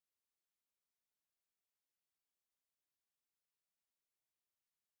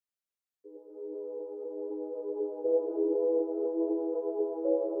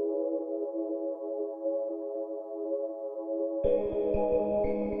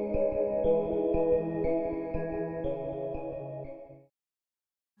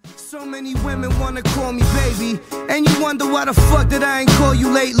many women wanna call me baby, and you wonder why the fuck that I ain't call you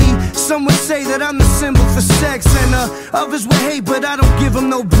lately. Some would say that I'm the symbol for sex, and others would hate, but I don't give them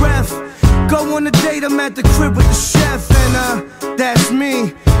no breath. Go on a date, I'm at the crib with the chef, and that's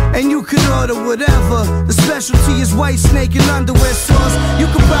me. And you could order whatever. The specialty is white snake and underwear sauce. You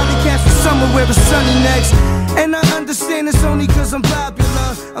could probably catch me somewhere where it's sunny next. And I understand it's only cause I'm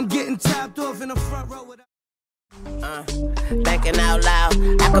popular. I'm getting tapped off in the front row without thinking out loud,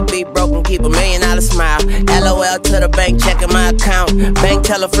 I could be broke and keep $1 million smile. LOL to the bank, checking my account. Bank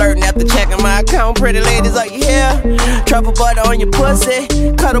teller flirting after checking my account. Pretty ladies, are you here? Truffle butter on your pussy.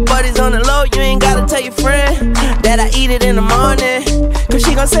 Cuddle buddies on the low, you ain't gotta tell your friend that I eat it in the morning. Cause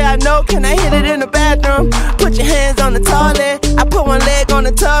she gon' say I know, can I hit it in the bathroom? Put your hands on the toilet. I put one leg on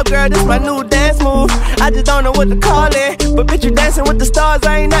the tub, girl, this my new dance move. I just don't know what to call it, but bitch, you dancing with the stars,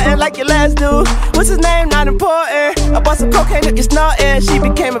 I ain't nothing like your last dude. What's his name? Not important. I bought some cocaine that you snorting. She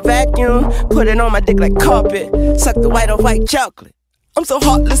became a vacuum. Put it on my dick like carpet. Suck the white on white chocolate. I'm so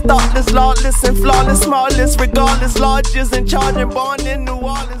heartless, thoughtless, lawless, and flawless, smallest, regardless, largest, and charging, born in New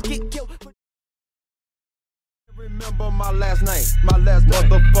Orleans. Get killed. Remember my last name,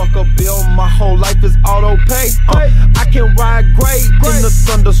 motherfucker Bill. My whole life is auto pay. I can ride great in the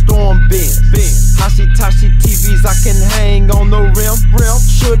thunderstorm Benz. Tashi TVs, I can hang on the rim.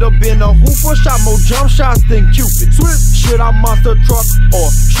 Should've been a hooper, shot more jump shots than Cupid. Should I monster truck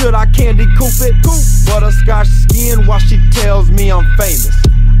or should I candy coupe it? Butterscotch skin while she tells me I'm famous.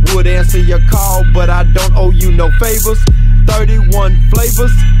 Would answer your call, but I don't owe you no favors. 31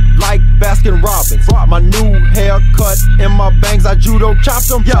 flavors like Baskin Robbins. My new haircut and my bangs, I judo chopped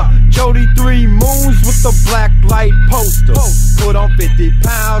them. Jody 3 moons with the black light poster. Put on 50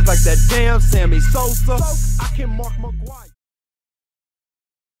 pounds like that damn Sammy Sosa. I can mark McGuire.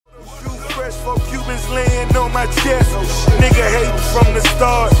 Fresh for Cubans laying on my chest. Nigga hating from the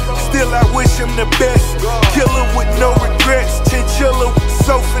start. Still I wish him the best. Killer with no regrets. Chinchilla with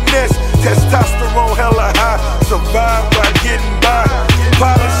sofa